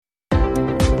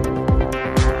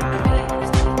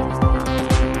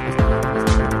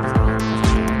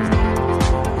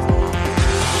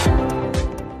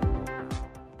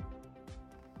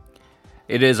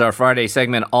It is our Friday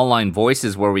segment, Online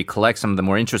Voices, where we collect some of the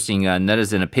more interesting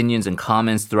netizen opinions and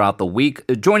comments throughout the week.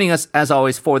 Joining us, as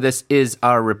always, for this is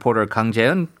our reporter, Kang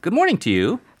Jaeeun. Good morning to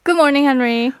you. Good morning,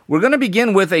 Henry. We're going to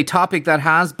begin with a topic that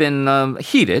has been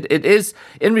heated. It is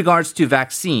in regards to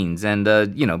vaccines and,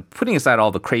 putting aside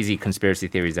all the crazy conspiracy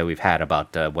theories that we've had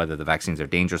about whether the vaccines are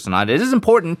dangerous or not, it is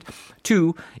important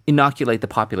to inoculate the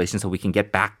population so we can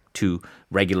get back to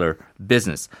regular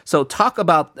business. So talk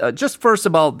about,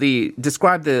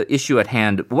 describe the issue at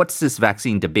hand. What's this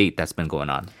vaccine debate that's been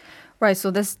going on? Right,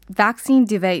 so this vaccine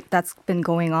debate that's been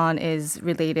going on is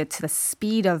related to the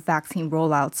speed of vaccine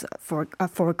rollouts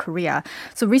for Korea.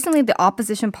 So recently, the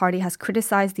opposition party has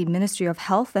criticized the Ministry of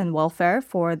Health and Welfare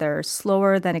for their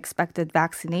slower than expected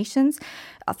vaccinations.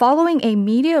 Following a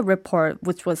media report,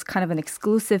 which was kind of an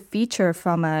exclusive feature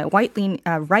from a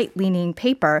right-leaning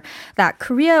paper, that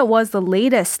Korea was the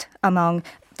latest among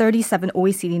 37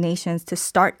 OECD nations to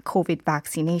start COVID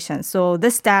vaccination. So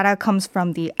this data comes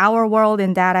from the Our World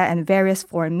in Data and various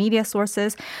foreign media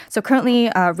sources. So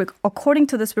currently, according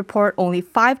to this report, only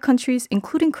 5 countries,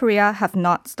 including Korea, have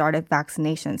not started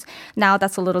vaccinations. Now,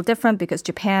 that's a little different because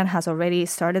Japan has already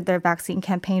started their vaccine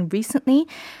campaign recently.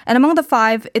 And among the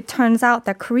 5, it turns out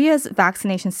that Korea's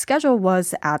vaccination schedule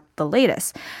was at the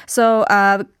latest. So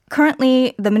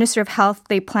currently, the Ministry of Health,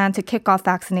 they plan to kick off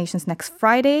vaccinations next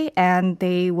Friday, and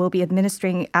they will be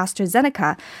administering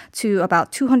AstraZeneca to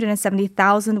about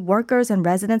 270,000 workers and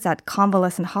residents at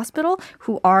convalescent hospital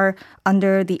who are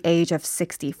under the age of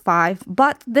 65.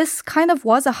 But this kind of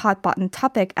was a hot-button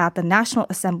topic at the National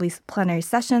Assembly's plenary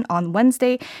session on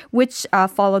Wednesday, which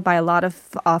followed by a lot of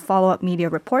follow-up media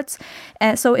reports.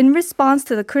 And so in response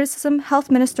to the criticism,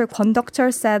 Health Minister Kwon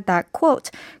Dok-cheol said that,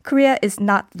 quote, Korea is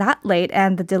not that late,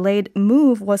 and the delayed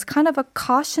move was kind of a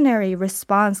cautionary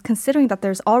response considering that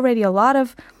there's already a lot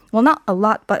of, well, not a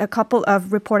lot, but a couple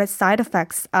of reported side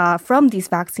effects from these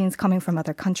vaccines coming from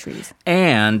other countries.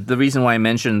 And the reason why I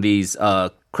mentioned these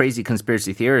crazy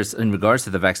conspiracy theories in regards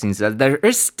to the vaccines, there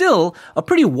is still a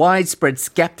pretty widespread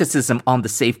skepticism on the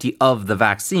safety of the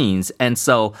vaccines. And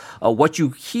so what you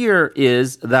hear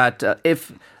is that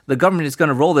if the government is going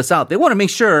to roll this out, they want to make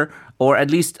sure or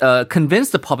at least convince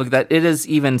the public that it is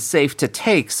even safe to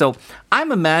take. So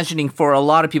I'm imagining for a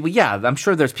lot of people, I'm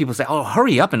sure there's people say, oh,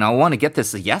 hurry up, and I want to get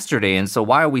this yesterday, and so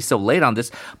why are we so late on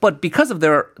this? But because of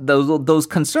those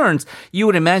concerns, you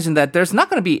would imagine that there's not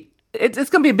going to be, it's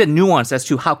going to be a bit nuanced as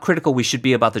to how critical we should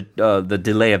be about the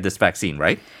delay of this vaccine,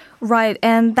 right? Right,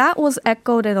 and that was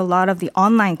echoed in a lot of the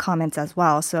online comments as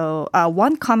well. So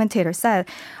one commentator said,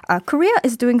 Korea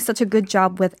is doing such a good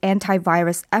job with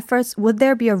antivirus efforts. Would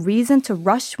there be a reason to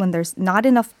rush when there's not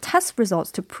enough test results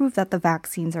to prove that the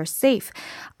vaccines are safe?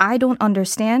 I don't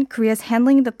understand. Korea's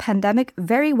handling the pandemic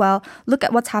very well. Look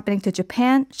at what's happening to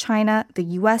Japan, China, the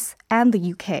US, and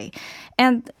the UK.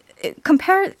 And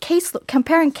comparing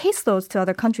caseloads to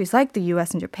other countries like the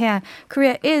U.S. and Japan,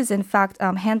 Korea is, in fact,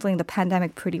 handling the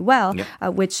pandemic pretty well,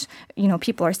 which,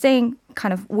 people are saying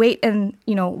kind of wait and,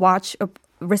 watch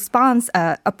response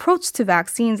approach to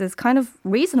vaccines is kind of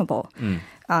reasonable,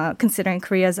 considering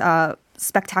Korea's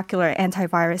spectacular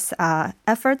antivirus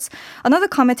efforts. Another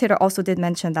commentator also did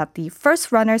mention that the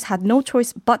first runners had no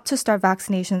choice but to start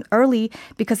vaccination early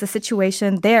because the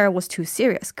situation there was too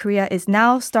serious. Korea is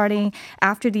now starting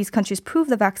after these countries prove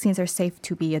the vaccines are safe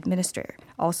to be administered.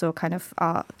 Also kind of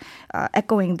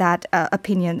echoing that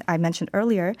opinion I mentioned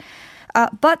earlier.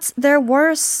 But there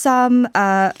were some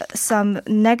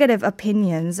negative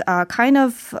opinions, kind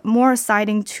of more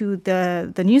citing to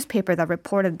the newspaper that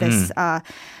reported this.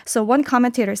 So one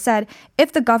commentator said,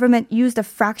 if the government used a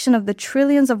fraction of the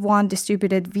trillions of won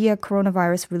distributed via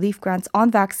coronavirus relief grants on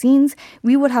vaccines,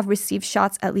 we would have received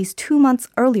shots at least 2 months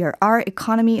earlier. Our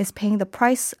economy is paying the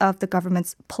price of the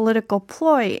government's political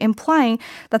ploy, implying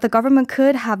that the government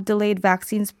could have delayed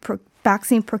vaccine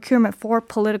procurement for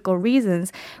political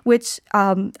reasons, which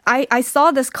I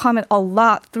saw this comment a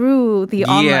lot through the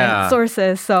online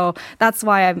sources. So that's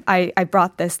why I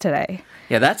brought this today.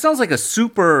 Yeah, that sounds like a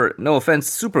super, no offense,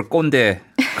 super conde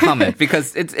comment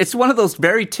because it's one of those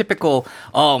very typical,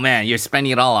 oh man, you're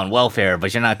spending it all on welfare,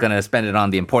 but you're not going to spend it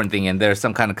on the important thing. And there's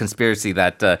some kind of conspiracy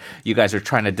that you guys are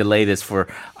trying to delay this for,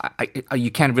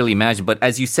 you can't really imagine. But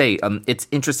as you say, it's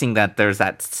interesting that there's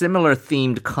that similar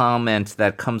themed comment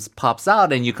that pops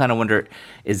out and you kind of wonder,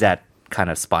 is that kind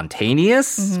of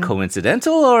spontaneous,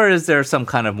 coincidental, or is there some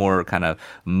kind of more kind of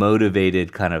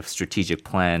motivated kind of strategic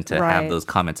plan to have those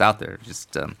comments out there?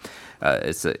 Just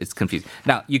it's confusing.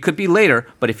 Now, you could be later,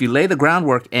 but if you lay the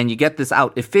groundwork and you get this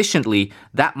out efficiently,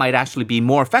 that might actually be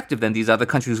more effective than these other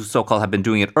countries who so-called have been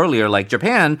doing it earlier, like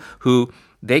Japan, who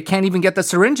they can't even get the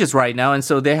syringes right now. And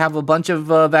so they have a bunch of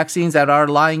vaccines that are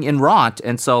lying in rot.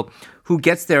 And so who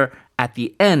gets there at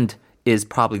the end is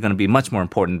probably going to be much more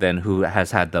important than who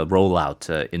has had the rollout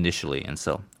initially. And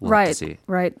so we'll have to see.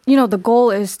 Right. The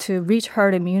goal is to reach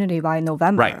herd immunity by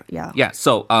November. Right. Yeah.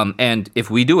 So, and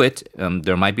if we do it,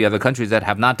 there might be other countries that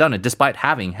have not done it, despite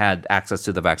having had access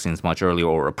to the vaccines much earlier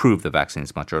or approved the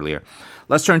vaccines much earlier.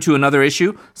 Let's turn to another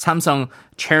issue. Samsung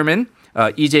chairman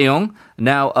Lee Jae-yong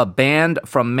now banned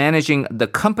from managing the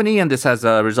company, and this has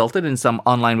resulted in some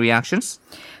online reactions.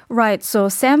 Right. So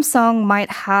Samsung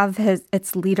might have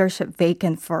its leadership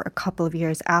vacant for a couple of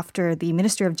years after the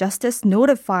Ministry of Justice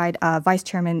notified Vice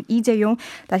Chairman Lee Jae-yong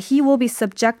that he will be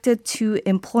subjected to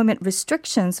employment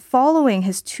restrictions following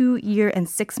his 2-year and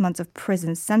 6 months of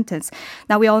prison sentence.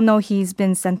 Now, we all know he's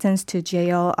been sentenced to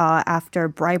jail after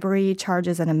bribery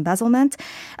charges and embezzlement.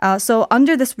 So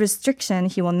under this restriction,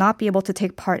 he will not be able to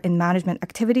take part in management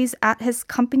activities at his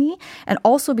company and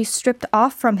also be stripped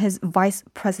off from his vice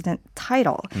president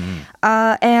title.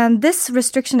 And this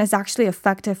restriction is actually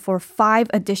effective for 5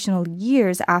 additional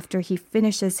years after he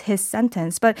finishes his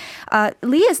sentence. But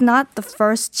Lee is not the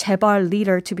first chaebol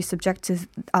leader to be subject to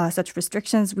such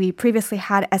restrictions. We previously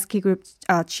had SK Group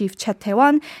chief Choi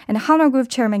Tae-won and Hanwha Group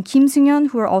chairman Kim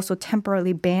Seung-yeon, who are also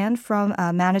temporarily banned from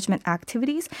management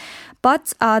activities.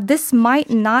 But this might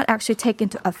not actually take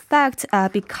into effect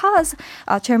because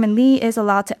Chairman Lee is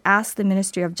allowed to ask the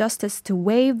Ministry of Justice to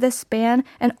waive this ban.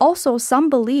 And also some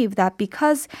believe that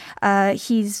because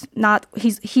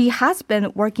he has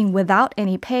been working without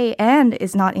any pay and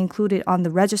is not included on the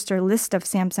register list of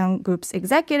Samsung Group's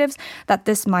executives, that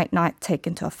this might not take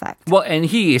into effect. Well, and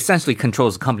he essentially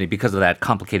controls the company because of that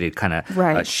complicated kind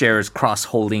of shares, cross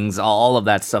holdings, all of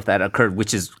that stuff that occurred,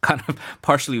 which is kind of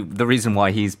partially the reason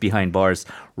why he's behind bars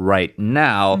right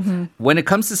now. When it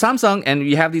comes to Samsung, and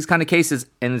you have these kind of cases,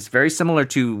 and it's very similar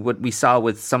to what we saw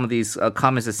with some of these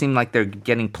comments that seem like they're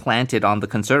getting planted on the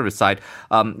conservative side.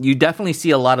 You definitely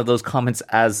see a lot of those comments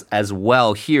as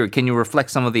well here. Can you reflect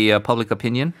some of the public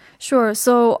opinion? Sure.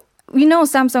 So we know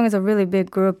Samsung is a really big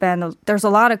group, and there's a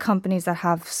lot of companies that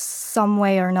have some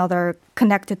way or another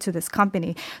connected to this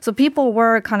company. So people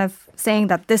were kind of saying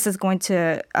that this is going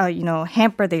to,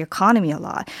 hamper the economy a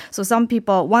lot. So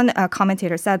one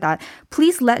commentator said that,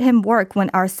 please let him work when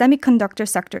our semiconductor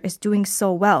sector is doing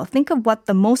so well. Think of what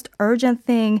the most urgent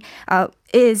thing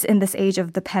is in this age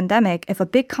of the pandemic. If a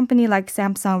big company like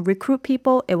Samsung recruit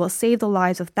people, it will save the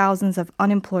lives of thousands of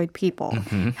unemployed people.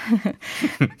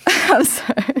 I'm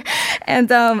sorry.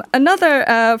 And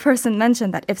another person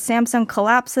mentioned that if Samsung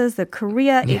collapses,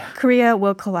 Korea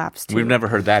will collapse too. We've never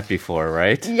heard that before,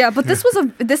 right? Yeah, but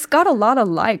this got a lot of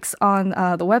likes on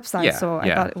the website, so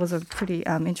I thought it was a pretty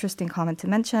interesting comment to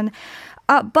mention.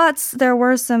 But there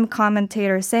were some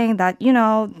commentators saying that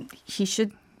he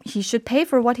should pay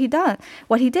for what he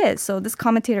did. So this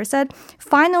commentator said,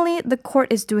 finally, the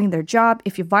court is doing their job.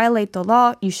 If you violate the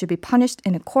law, you should be punished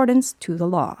in accordance to the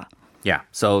law. Yeah,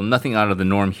 so nothing out of the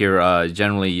norm here.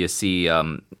 Generally, you see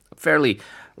a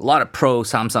lot of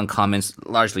pro-Samsung comments,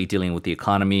 largely dealing with the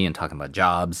economy and talking about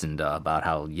jobs and about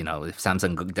how, if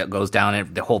Samsung goes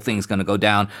down, the whole thing's going to go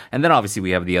down. And then obviously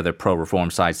we have the other pro-reform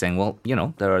side saying, well,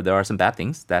 there are some bad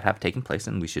things that have taken place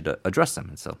and we should address them.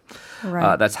 And so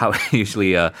that's how it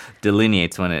usually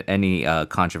delineates when any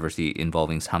controversy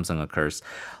involving Samsung occurs.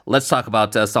 Let's talk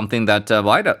about something that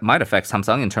might affect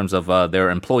Samsung in terms of their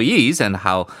employees and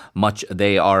how much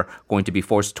they are going to be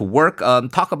forced to work.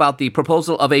 Talk about the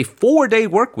proposal of a 4-day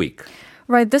work week.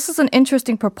 Right. This is an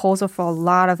interesting proposal for a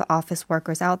lot of office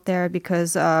workers out there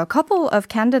because a couple of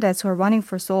candidates who are running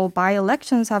for Seoul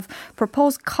by-elections have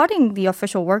proposed cutting the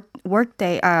official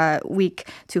workday week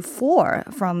to 4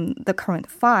 from the current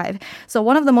 5. So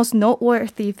one of the most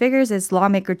noteworthy figures is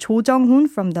lawmaker Cho Jung-hoon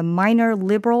from the minor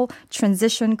liberal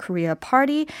Transition Korea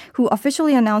Party, who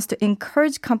officially announced to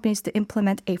encourage companies to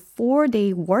implement a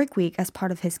 4-day work week as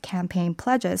part of his campaign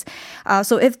pledges.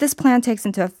 So if this plan takes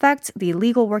into effect, the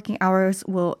legal working hours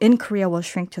in Korea will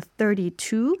shrink to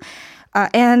 32.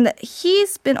 And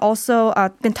he's been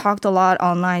talked a lot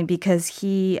online because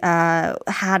he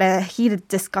had a heated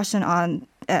discussion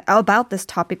about this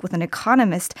topic with an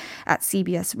economist at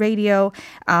CBS Radio.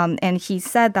 And he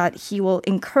said that he will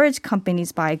encourage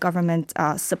companies by government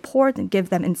support and give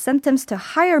them incentives to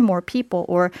hire more people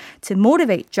or to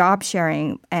motivate job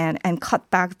sharing and cut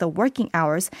back the working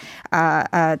hours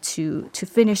to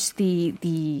finish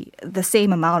the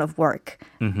same amount of work,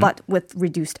 but with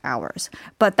reduced hours.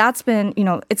 But that's been,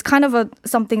 it's kind of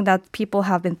something that people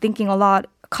have been thinking a lot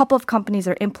couple of companies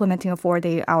are implementing a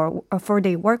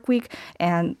 4-day work week,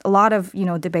 and a lot of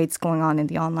debates going on in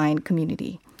the online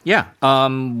community. Yeah.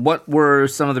 What were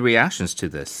some of the reactions to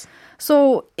this?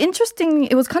 So interesting,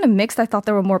 it was kind of mixed. I thought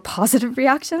there were more positive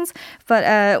reactions.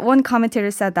 But one commentator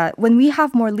said that when we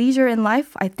have more leisure in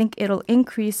life, I think it'll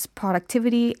increase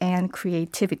productivity and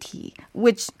creativity,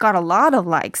 which got a lot of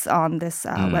likes on this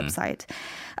website.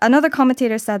 Another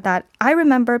commentator said that I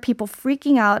remember people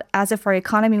freaking out as if our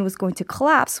economy was going to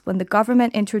collapse when the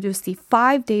government introduced the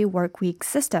 5-day work week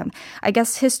system. I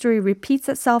guess history repeats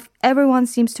itself. Everyone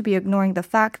seems to be ignoring the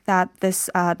fact that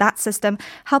that system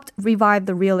helped revive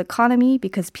the real economy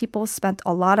because people spent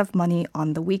a lot of money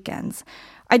on the weekends.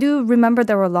 I do remember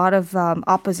there were a lot of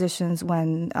oppositions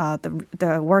when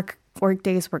the work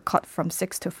days were cut from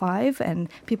 6 to 5, and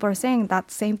people are saying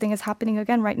that same thing is happening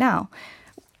again right now.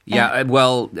 Yeah,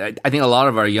 well, I think a lot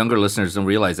of our younger listeners don't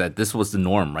realize that this was the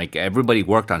norm, right? Everybody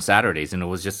worked on Saturdays, and it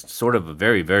was just sort of a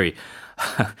very, very,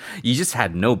 you just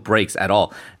had no breaks at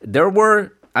all. There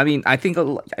were, I think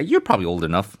you're probably old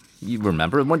enough. You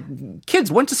remember when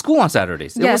kids went to school on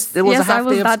Saturdays. It was a half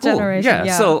day of school. Generation,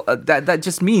 yeah. So that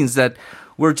just means that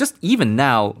we're just even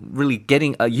now really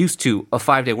getting used to a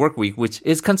 5-day work week, which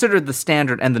is considered the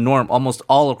standard and the norm almost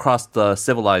all across the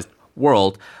civilized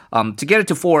world. To get it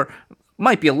to 4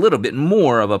 might be a little bit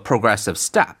more of a progressive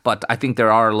step, but I think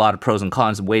there are a lot of pros and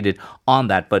cons weighted on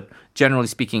that. But generally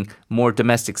speaking, more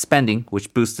domestic spending,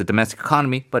 which boosts the domestic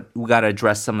economy, but we got to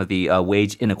address some of the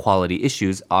wage inequality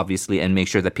issues, obviously, and make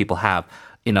sure that people have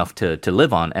enough to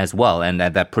live on as well, and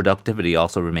that productivity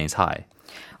also remains high.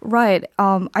 Right.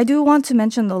 I do want to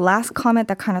mention the last comment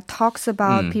that kind of talks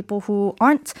about people who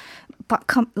aren't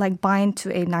buying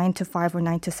to a 9 to 5 or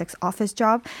 9 to 6 office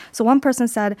job. So one person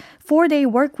said, 4-day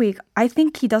work week, I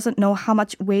think he doesn't know how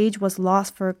much wage was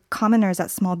lost for commoners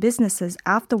at small businesses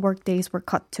after work days were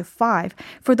cut to 5.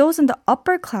 For those in the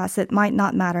upper class, it might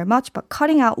not matter much, but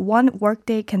cutting out one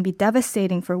workday can be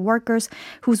devastating for workers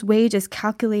whose wage is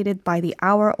calculated by the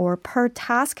hour or per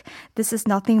task. This is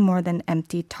nothing more than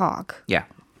empty talk. Yeah.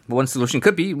 One solution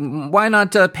could be, why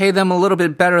not pay them a little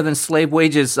bit better than slave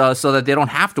wages so that they don't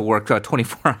have to work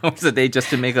 24 hours a day just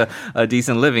to make a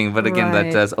decent living. But again,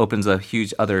 that opens a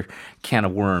huge other can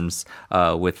of worms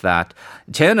with that.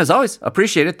 Jaeeun, as always,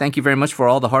 appreciate it. Thank you very much for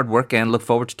all the hard work and look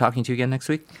forward to talking to you again next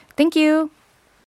week. Thank you.